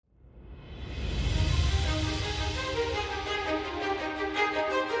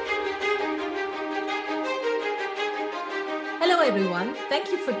everyone.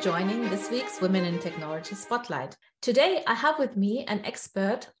 Thank you for joining this week's Women in Technology Spotlight. Today, I have with me an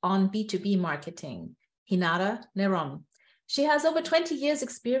expert on B2B marketing, Hinada Neiron. She has over 20 years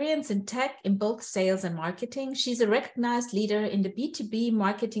experience in tech in both sales and marketing. She's a recognized leader in the B2B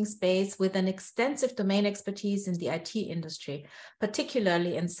marketing space with an extensive domain expertise in the IT industry,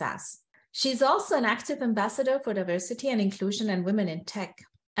 particularly in SaaS. She's also an active ambassador for diversity and inclusion and women in tech.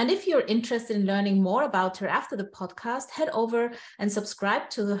 And if you're interested in learning more about her after the podcast, head over and subscribe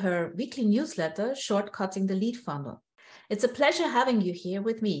to her weekly newsletter, Shortcutting the Lead Funnel. It's a pleasure having you here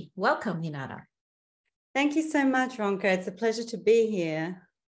with me. Welcome, Hinada. Thank you so much, Ronka. It's a pleasure to be here.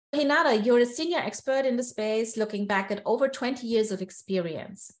 Hinada, you're a senior expert in the space, looking back at over 20 years of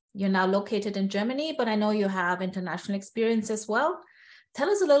experience. You're now located in Germany, but I know you have international experience as well. Tell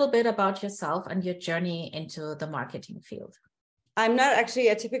us a little bit about yourself and your journey into the marketing field. I'm not actually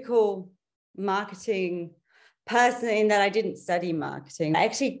a typical marketing person in that I didn't study marketing. I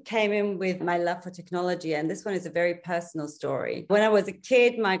actually came in with my love for technology, and this one is a very personal story. When I was a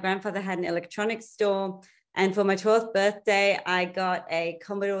kid, my grandfather had an electronics store, and for my 12th birthday, I got a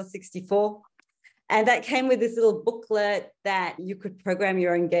Commodore 64. And that came with this little booklet that you could program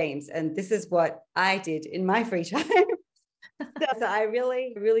your own games. And this is what I did in my free time. So I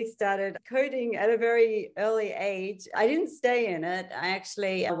really started coding at a very early age. I didn't stay in it.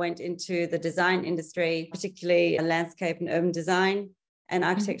 I went into the design industry, particularly landscape and urban design and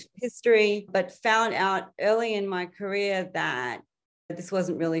architectural history, but found out early in my career that this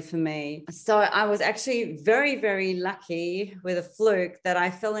wasn't really for me. So I was actually very lucky with a fluke that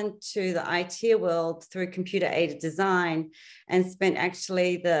I fell into the IT world through computer-aided design and spent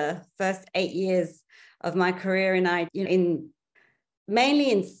actually the first 8 years of my career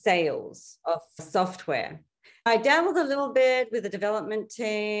mainly in sales of software. I dabbled a little bit with the development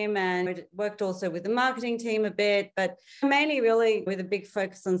team and worked also with the marketing team a bit, but mainly really with a big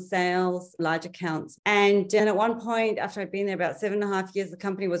focus on sales, large accounts. And at one point, after I'd been there about 7.5 years, the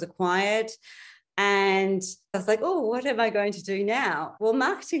company was acquired. And I was like, oh, what am I going to do now? Well,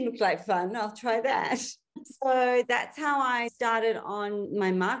 marketing looked like fun. I'll try that. So that's how I started on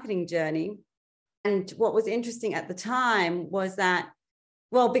my marketing journey. And what was interesting at the time was that,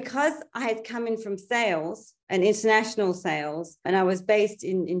 well, because I had come in from sales and international sales, and I was based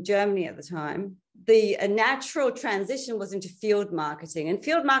in Germany at the time, a natural transition was into field marketing. And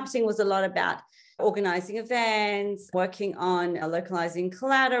field marketing was a lot about organizing events, working on localizing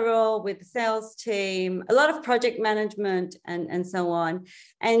collateral with the sales team, a lot of project management and so on.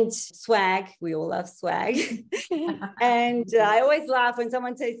 And swag, we all love swag. And I always laugh when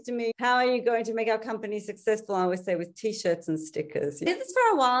someone says to me, how are you going to make our company successful? I always say with t-shirts and stickers. I did this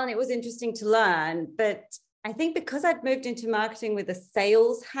for a while and it was interesting to learn, but I think because I'd moved into marketing with a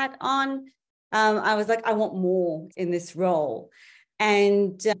sales hat on, I was like, I want more in this role.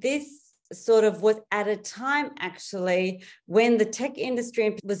 And this sort of was at a time actually when the tech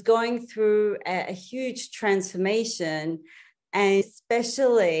industry was going through a huge transformation, and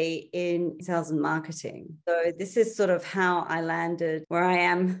especially in sales and marketing. So this is sort of how I landed where I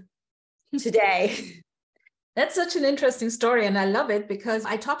am today. That's such an interesting story, and I love it because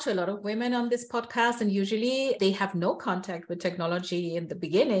I talk to a lot of women on this podcast, and usually they have no contact with technology in the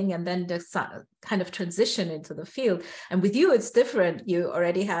beginning, and then there's kind of transition into the field. And with you, it's different. You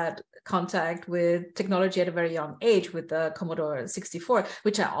already had contact with technology at a very young age with the Commodore 64,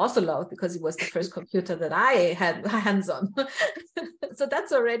 which I also love because it was the first computer that I had hands on. So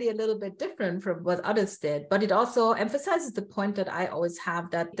that's already a little bit different from what others did. But it also emphasizes the point that I always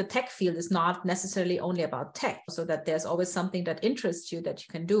have, that the tech field is not necessarily only about tech, so that there's always something that interests you that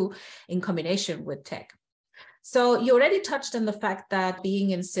you can do in combination with tech. So you already touched on the fact that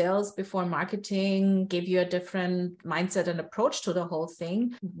being in sales before marketing gave you a different mindset and approach to the whole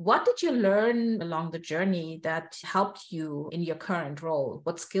thing. What did you learn along the journey that helped you in your current role?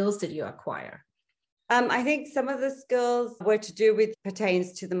 What skills did you acquire? I think some of the skills were to do with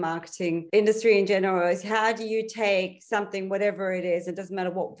pertains to the marketing industry in general. Is how do you take something, whatever it is, it doesn't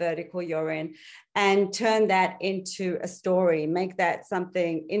matter what vertical you're in, and turn that into a story, make that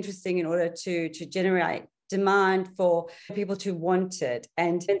something interesting in order to generate demand for people to want it.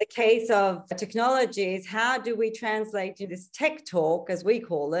 And in the case of technologies, how do we translate this tech talk, as we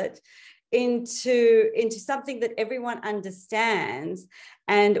call it, into something that everyone understands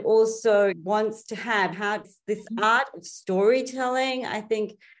and also wants to have? How this art of storytelling, I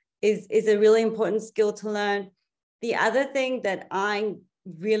think, is a really important skill to learn. The other thing that I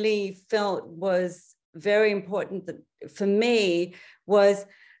really felt was very important for me was,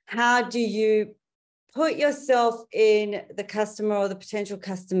 how do you put yourself in the customer or the potential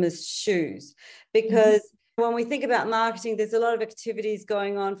customer's shoes? Because When we think about marketing, there's a lot of activities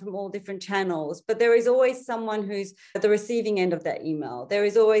going on from all different channels, but there is always someone who's at the receiving end of that email. There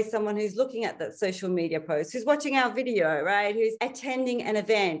is always someone who's looking at that social media post, who's watching our video, right? Who's attending an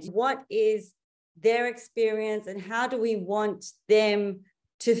event. What is their experience and how do we want them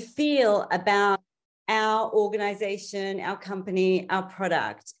to feel about our organization, our company, our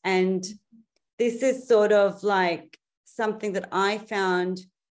product? And this is sort of like something that I found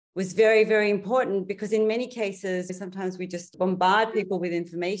was very, very important, because in many cases, sometimes we just bombard people with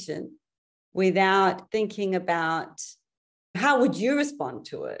information without thinking about how would you respond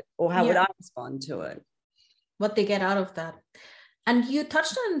to it, or how would I respond to it? What they get out of that. And you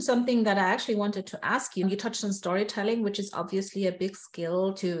touched on something that I actually wanted to ask you. You touched on storytelling, which is obviously a big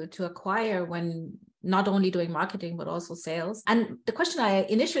skill to acquire when not only doing marketing, but also sales. And the question I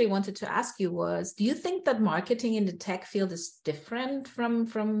initially wanted to ask you was, do you think that marketing in the tech field is different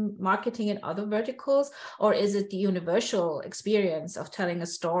from marketing in other verticals? Or is it the universal experience of telling a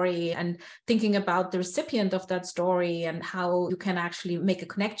story and thinking about the recipient of that story and how you can actually make a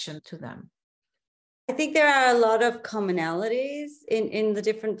connection to them? I think there are a lot of commonalities in the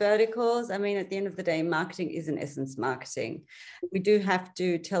different verticals. I mean, at the end of the day, marketing is in essence marketing. We do have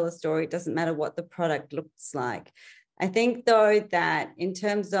to tell a story. It doesn't matter what the product looks like. I think, though, that in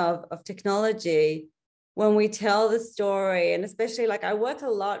terms of technology, when we tell the story, and especially like I work a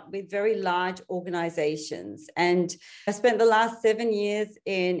lot with very large organizations, and I spent the last 7 years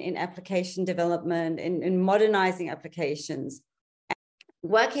in application development, in modernizing applications,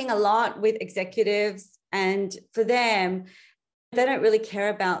 working a lot with executives, and for them, they don't really care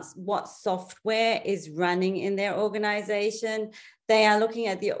about what software is running in their organization. They are looking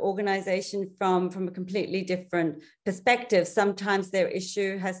at the organization from a completely different perspective. Sometimes their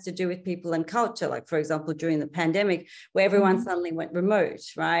issue has to do with people and culture, like, for example, during the pandemic, where everyone suddenly went remote,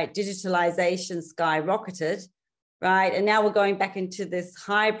 right? Digitalization skyrocketed, right? And now we're going back into this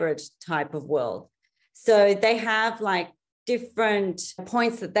hybrid type of world. So they have like different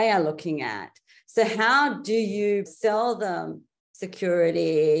points that they are looking at. So how do you sell them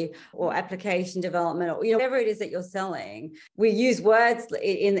security or application development, or whatever it is that you're selling? We use words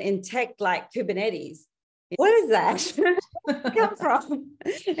in tech like Kubernetes. What is that come from?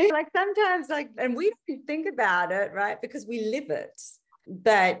 Like sometimes, like, and we don't think about it, right? Because we live it.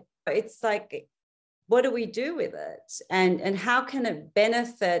 But it's like, what do we do with it? And how can it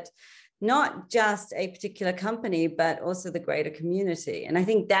benefit not just a particular company, but also the greater community? And I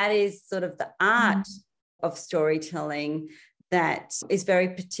think that is sort of the art of storytelling that is very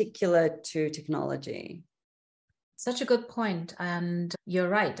particular to technology. Such a good point. And you're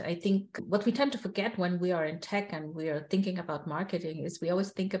right. I think what we tend to forget when we are in tech and we are thinking about marketing is we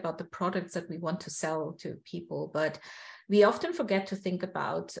always think about the products that we want to sell to people, but we often forget to think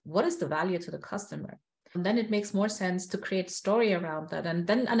about what is the value to the customer. And then it makes more sense to create story around that. And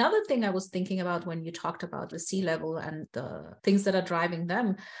then another thing I was thinking about when you talked about the C-level and the things that are driving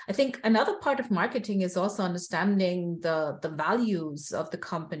them, I think another part of marketing is also understanding the values of the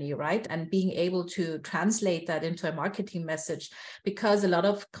company, right? And being able to translate that into a marketing message, because a lot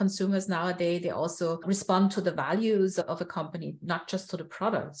of consumers nowadays, they also respond to the values of a company, not just to the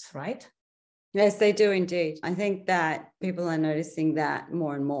products, right? Yes, they do indeed. I think that people are noticing that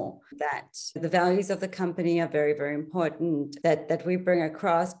more and more, that the values of the company are very, very important that we bring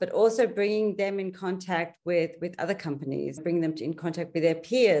across, but also bringing them in contact with other companies, bringing them in contact with their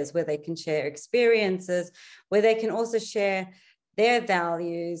peers, where they can share experiences, where they can also share their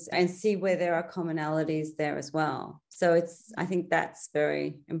values and see where there are commonalities there as well. So I think that's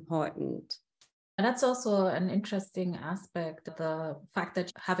very important. And that's also an interesting aspect, the fact that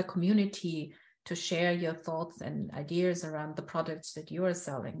you have a community to share your thoughts and ideas around the products that you are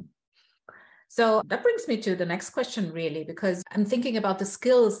selling. So that brings me to the next question, really, because I'm thinking about the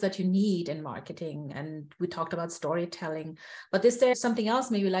skills that you need in marketing. And we talked about storytelling, but is there something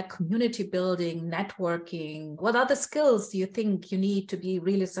else, maybe like community building, networking? What other skills do you think you need to be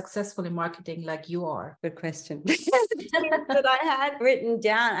really successful in marketing like you are? Good question. That I had written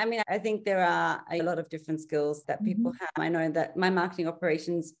down. I mean, I think there are a lot of different skills that people have. I know that my marketing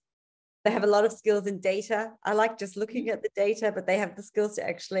operations, they have a lot of skills in data. I like just looking at the data, but they have the skills to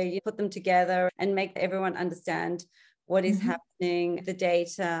actually put them together and make everyone understand what is happening, the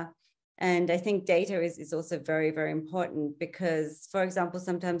data. And I think data is also very, very important because, for example,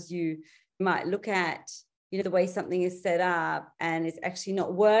 sometimes you might look at, the way something is set up and it's actually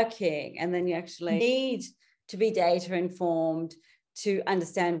not working. And then you actually need to be data informed to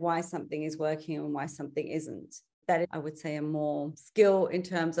understand why something is working and why something isn't. That is, I would say, a more skill in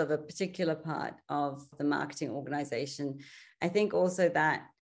terms of a particular part of the marketing organization. I think also that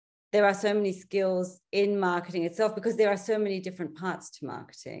there are so many skills in marketing itself, because there are so many different parts to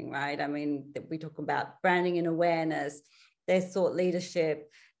marketing, right? I mean, we talk about branding and awareness, there's thought leadership,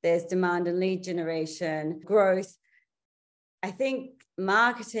 there's demand and lead generation, growth. I think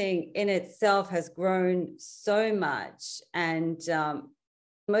marketing in itself has grown so much, and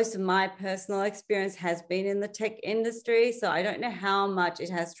most of my personal experience has been in the tech industry. So I don't know how much it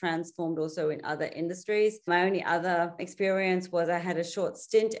has transformed also in other industries. My only other experience was I had a short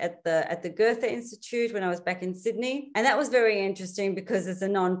stint at the Goethe Institute when I was back in Sydney. And that was very interesting because as a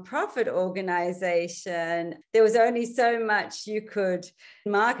non-profit organization, there was only so much you could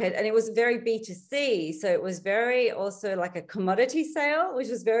market, and it was very B2C. So it was very also like a commodity sale, which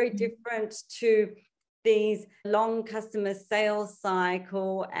was very different to these long customer sales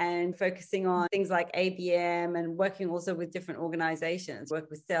cycle and focusing on things like ABM and working also with different organizations. We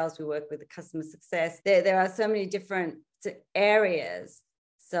work with sales, we work with the customer success. There are so many different areas.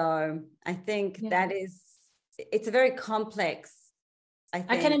 So I think it's a very complex.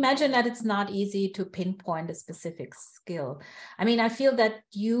 I can imagine that it's not easy to pinpoint a specific skill. I mean, I feel that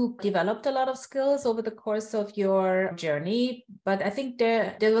you developed a lot of skills over the course of your journey, but I think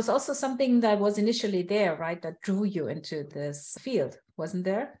there was also something that was initially there, right, that drew you into this field, wasn't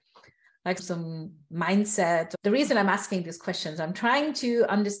there? Like some mindset. The reason I'm asking these questions, I'm trying to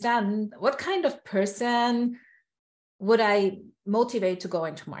understand what kind of person would I motivate to go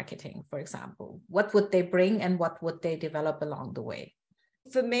into marketing, for example? What would they bring and what would they develop along the way?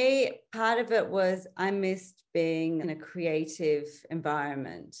 For me, part of it was I missed being in a creative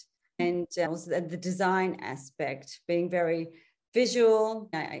environment, and also the design aspect, being very visual.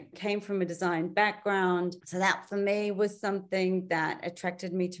 I came from a design background. So that for me was something that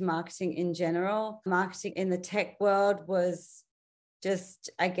attracted me to marketing in general. Marketing in the tech world was just,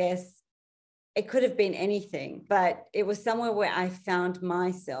 I guess, it could have been anything, but it was somewhere where I found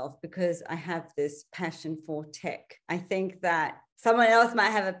myself because I have this passion for tech. I think that someone else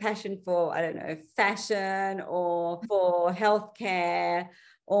might have a passion for, I don't know, fashion or for healthcare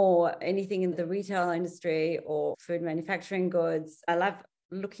or anything in the retail industry or food manufacturing goods. I love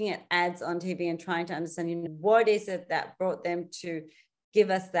looking at ads on TV and trying to understand, what is it that brought them to give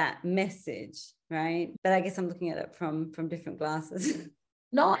us that message, right? But I guess I'm looking at it from different glasses.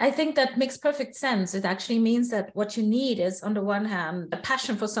 No, I think that makes perfect sense. It actually means that what you need is, on the one hand, a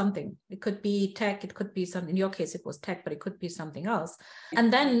passion for something. It could be tech, it could be something, in your case, it was tech, but it could be something else.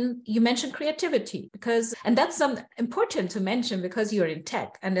 And then you mentioned creativity and that's important to mention because you're in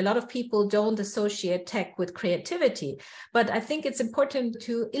tech and a lot of people don't associate tech with creativity. But I think it's important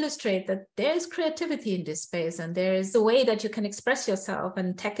to illustrate that there is creativity in this space and there is a way that you can express yourself,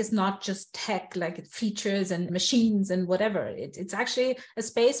 and tech is not just tech, like features and machines and whatever. It's actually a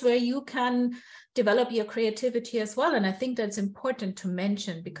space where you can develop your creativity as well. And I think that's important to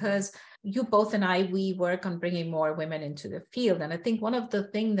mention because you both and we work on bringing more women into the field. And I think one of the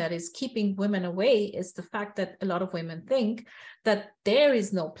things that is keeping women away is the fact that a lot of women think that there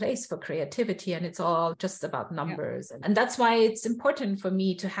is no place for creativity and it's all just about numbers. Yeah. And that's why it's important for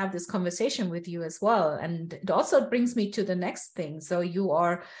me to have this conversation with you as well. And it also brings me to the next thing. So you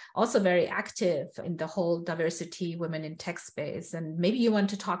are also very active in the whole diversity women in tech space. And maybe you want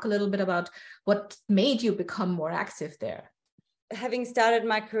to talk a little bit about what made you become more active there. Having started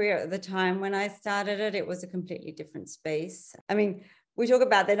my career at the time when I started it, it was a completely different space. I mean, we talk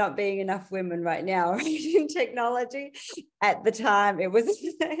about there not being enough women right now, right, in technology. At the time, it was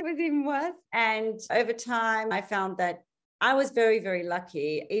even worse. And over time, I found that I was very, very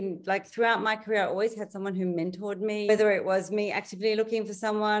lucky. Throughout my career, I always had someone who mentored me, whether it was me actively looking for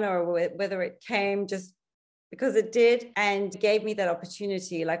someone or whether it came just because it did and gave me that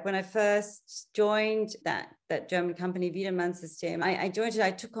opportunity. Like when I first joined that German company, Wiedemann System, I joined it,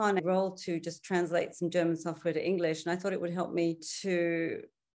 I took on a role to just translate some German software to English. And I thought it would help me to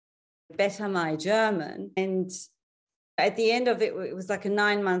better my German. And at the end of it, it was like a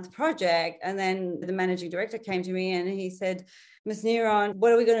 9-month project. And then the managing director came to me and he said, Ms. Neiron,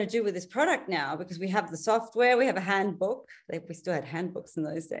 what are we going to do with this product now? Because we have the software, we have a handbook. We still had handbooks in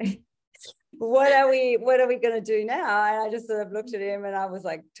those days. What are we going to do now? And I just sort of looked at him and I was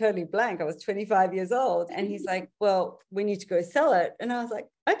like totally blank. I was 25 years old. And he's like, well, we need to go sell it. And I was like,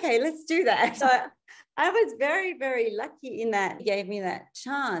 okay, let's do that. So I was very, very lucky in that he gave me that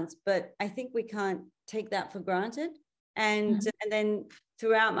chance. But I think we can't take that for granted. And then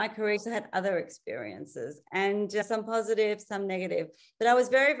throughout my career, I had other experiences and some positive, some negative. But I was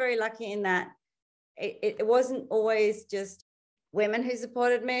very, very lucky in that it wasn't always just women who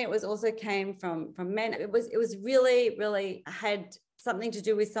supported me. It was also came from men. It was really, really had something to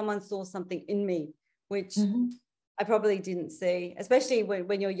do with someone saw something in me, which I probably didn't see, especially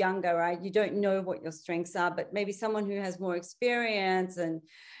when you're younger, right? You don't know what your strengths are, but maybe someone who has more experience and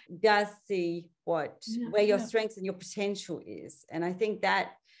does see where your strengths and your potential is. And I think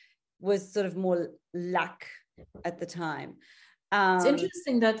that was sort of more luck at the time. It's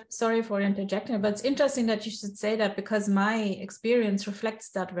interesting that, sorry for interjecting, but it's interesting that you should say that, because my experience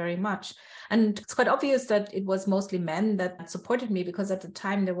reflects that very much. And it's quite obvious that it was mostly men that supported me, because at the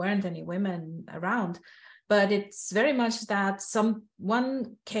time there weren't any women around. But it's very much that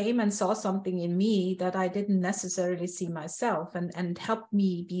someone came and saw something in me that I didn't necessarily see myself, and helped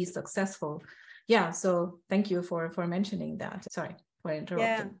me be successful. Yeah, so thank you for mentioning that. Sorry for interrupting.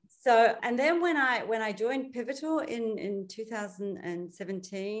 Yeah. So, and then when I joined Pivotal in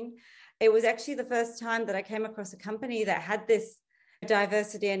 2017, it was actually the first time that I came across a company that had this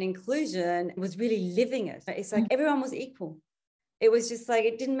diversity and inclusion, was really living it. It's like everyone was equal. It was just like,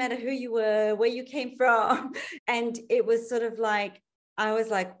 it didn't matter who you were, where you came from. And it was sort of like, I was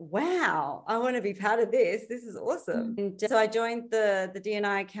like, wow, I want to be part of this. This is awesome. And so I joined the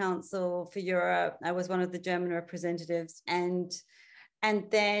D&I Council for Europe. I was one of the German representatives. And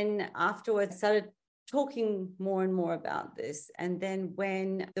then afterwards, I started talking more and more about this. And then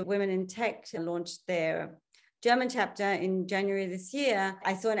when the Women in Tech launched their German chapter in January this year,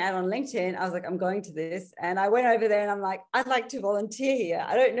 I saw an ad on LinkedIn. I was like, I'm going to this. And I went over there and I'm like, I'd like to volunteer here.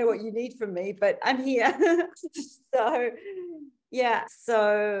 I don't know what you need from me, but I'm here. So, yeah.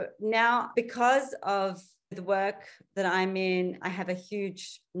 So now, because of the work that I'm in, I have a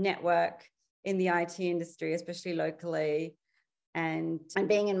huge network in the IT industry, especially locally, and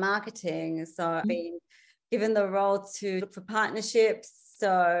being in marketing. So I've been given the role to look for partnerships.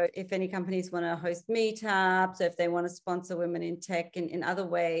 So if any companies want to host meetups, or if they want to sponsor women in tech in other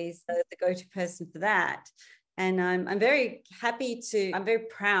ways, the go-to person for that. And I'm very happy I'm very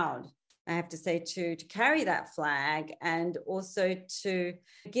proud, I have to say, to carry that flag, and also to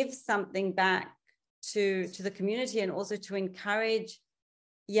give something back to the community, and also to encourage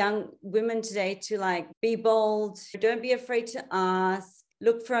young women today to like be bold, don't be afraid to ask,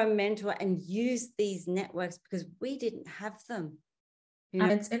 look for a mentor, and use these networks, because we didn't have them.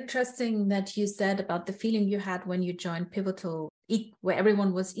 It's interesting that you said about the feeling you had when you joined Pivotal, where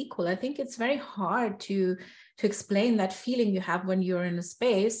everyone was equal. I think it's very hard to explain that feeling you have when you're in a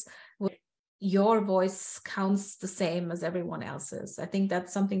space where your voice counts the same as everyone else's. I think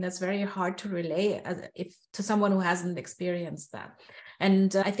that's something that's very hard to relay to someone who hasn't experienced that.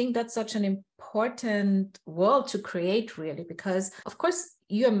 And I think that's such an important world to create, really, because of course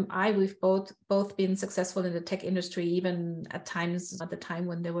you and I, we've both been successful in the tech industry, even at times at the time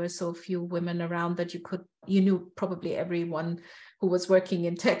when there were so few women around that you knew probably everyone who was working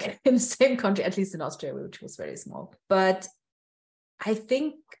in tech in the same country, at least in Austria, which was very small. But I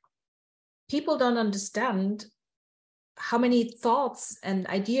think people don't understand how many thoughts and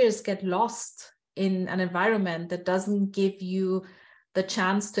ideas get lost in an environment that doesn't give you the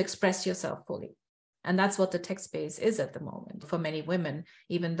chance to express yourself fully. And that's what the tech space is at the moment for many women.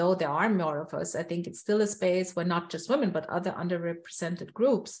 Even though there are more of us, I think it's still a space where not just women, but other underrepresented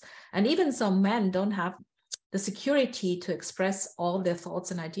groups, and even some men, don't have the security to express all their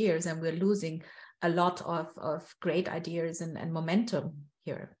thoughts and ideas. And we're losing a lot of great ideas and momentum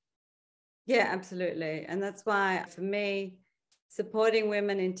here. Yeah, absolutely. And that's why, for me, supporting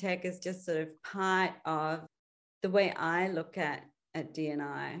women in tech is just sort of part of the way I look at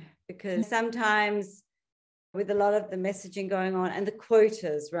D&I, because sometimes with a lot of the messaging going on and the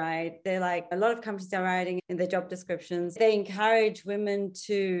quotas, right? They're like, a lot of companies are writing in their job descriptions, they encourage women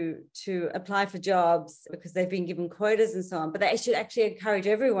to apply for jobs because they've been given quotas and so on, but they should actually encourage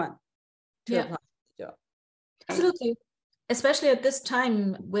everyone to apply for the job. Absolutely. Especially at this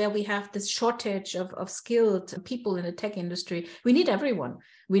time where we have this shortage of skilled people in the tech industry. We need everyone.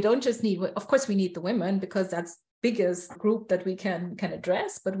 We don't just need, of course, we need the women, because that's biggest group that we can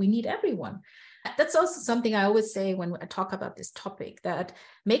address, but we need everyone. That's also something I always say when I talk about this topic, that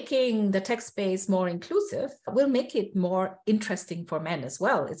making the tech space more inclusive will make it more interesting for men as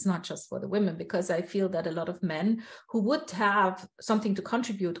well. It's not just for the women, because I feel that a lot of men who would have something to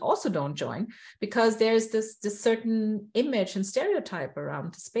contribute also don't join, because there's this certain image and stereotype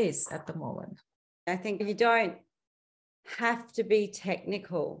around the space at the moment. I think you don't have to be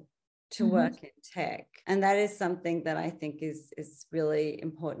technical to work in tech. And that is something that I think is really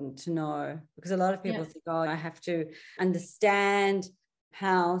important to know, because a lot of people think, oh, I have to understand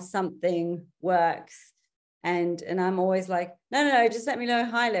how something works. And I'm always like, no, just let me know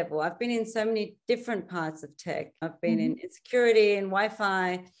high level. I've been in so many different parts of tech. I've been in security and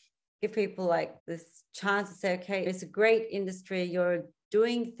Wi-Fi. Give people like this chance to say, okay, it's a great industry. You're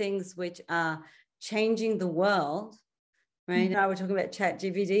doing things which are changing the world, right? I was talking about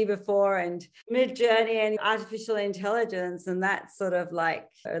ChatGPT before and Mid-Journey and artificial intelligence, and that's sort of like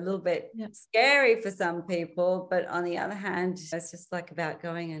a little bit scary for some people. But on the other hand, it's just like about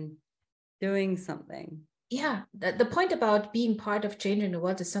going and doing something. Yeah, the point about being part of changing the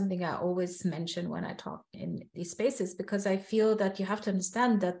world is something I always mention when I talk in these spaces, because I feel that you have to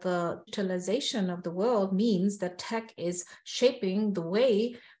understand that the digitalization of the world means that tech is shaping the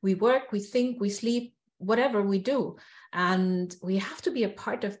way we work, we think, we sleep, whatever we do. And we have to be a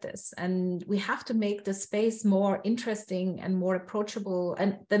part of this, and we have to make the space more interesting and more approachable,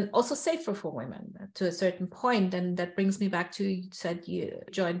 and then also safer for women to a certain point. And that brings me back to, you said you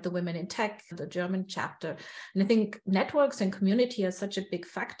joined the Women in Tech, the German chapter. And I think networks and community are such a big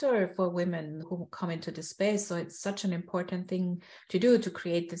factor for women who come into the space. So it's such an important thing to do, to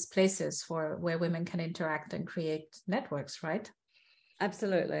create these places for where women can interact and create networks, right?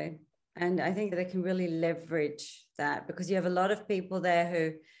 Absolutely. And I think they can really leverage that, because you have a lot of people there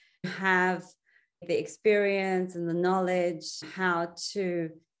who have the experience and the knowledge how to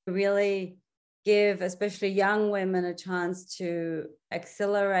really give, especially young women, a chance to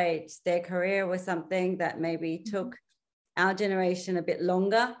accelerate their career with something that maybe took our generation a bit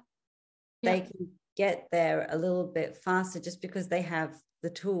longer. Yeah. They can get there a little bit faster just because they have the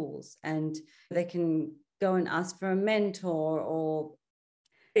tools, and they can go and ask for a mentor, or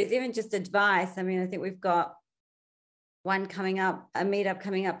it's even just advice. I mean, I think we've got one coming up, a meetup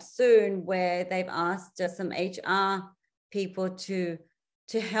coming up soon, where they've asked some HR people to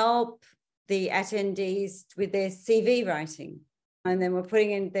help the attendees with their CV writing. And then we're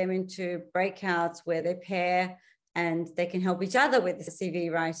putting them into breakouts where they pair and they can help each other with the CV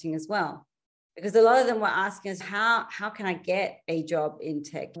writing as well. Because a lot of them were asking us, how can I get a job in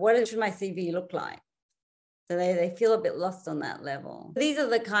tech? What should my CV look like? So they feel a bit lost on that level. These are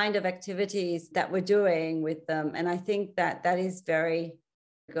the kind of activities that we're doing with them. And I think that is very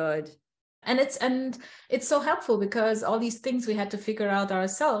good. And it's so helpful, because all these things we had to figure out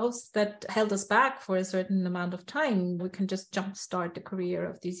ourselves that held us back for a certain amount of time, we can just jumpstart the career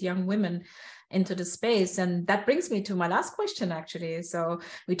of these young women into the space. And that brings me to my last question, actually. So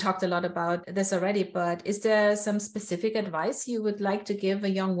we talked a lot about this already, but is there some specific advice you would like to give a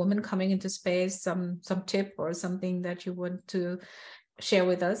young woman coming into space, some tip or something that you want to share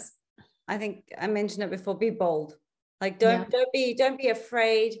with us? I think I mentioned it before, be bold. Like don't be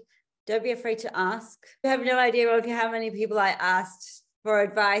afraid. Don't be afraid to ask. I have no idea how many people I asked for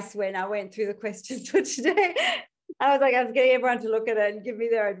advice when I went through the questions for today. I was getting everyone to look at it and give me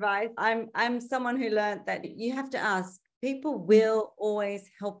their advice. I'm someone who learned that you have to ask. People will always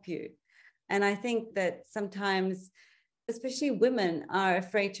help you. And I think that sometimes, especially women, are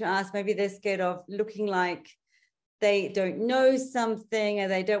afraid to ask. Maybe they're scared of looking like they don't know something, or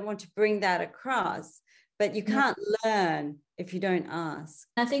they don't want to bring that across. But you can't learn if you don't ask.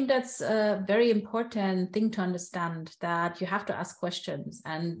 I think that's a very important thing to understand, that you have to ask questions,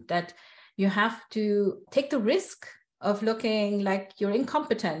 and that you have to take the risk of looking like you're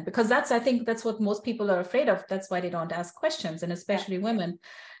incompetent, because I think that's what most people are afraid of. That's why they don't ask questions, and especially women.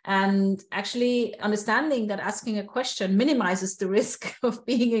 And actually understanding that asking a question minimizes the risk of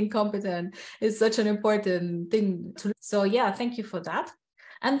being incompetent is such an important thing. So yeah, thank you for that.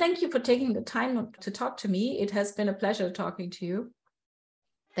 And thank you for taking the time to talk to me. It has been a pleasure talking to you.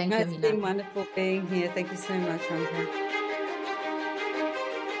 Thank you, It's been wonderful being here. Thank you so much, Anka.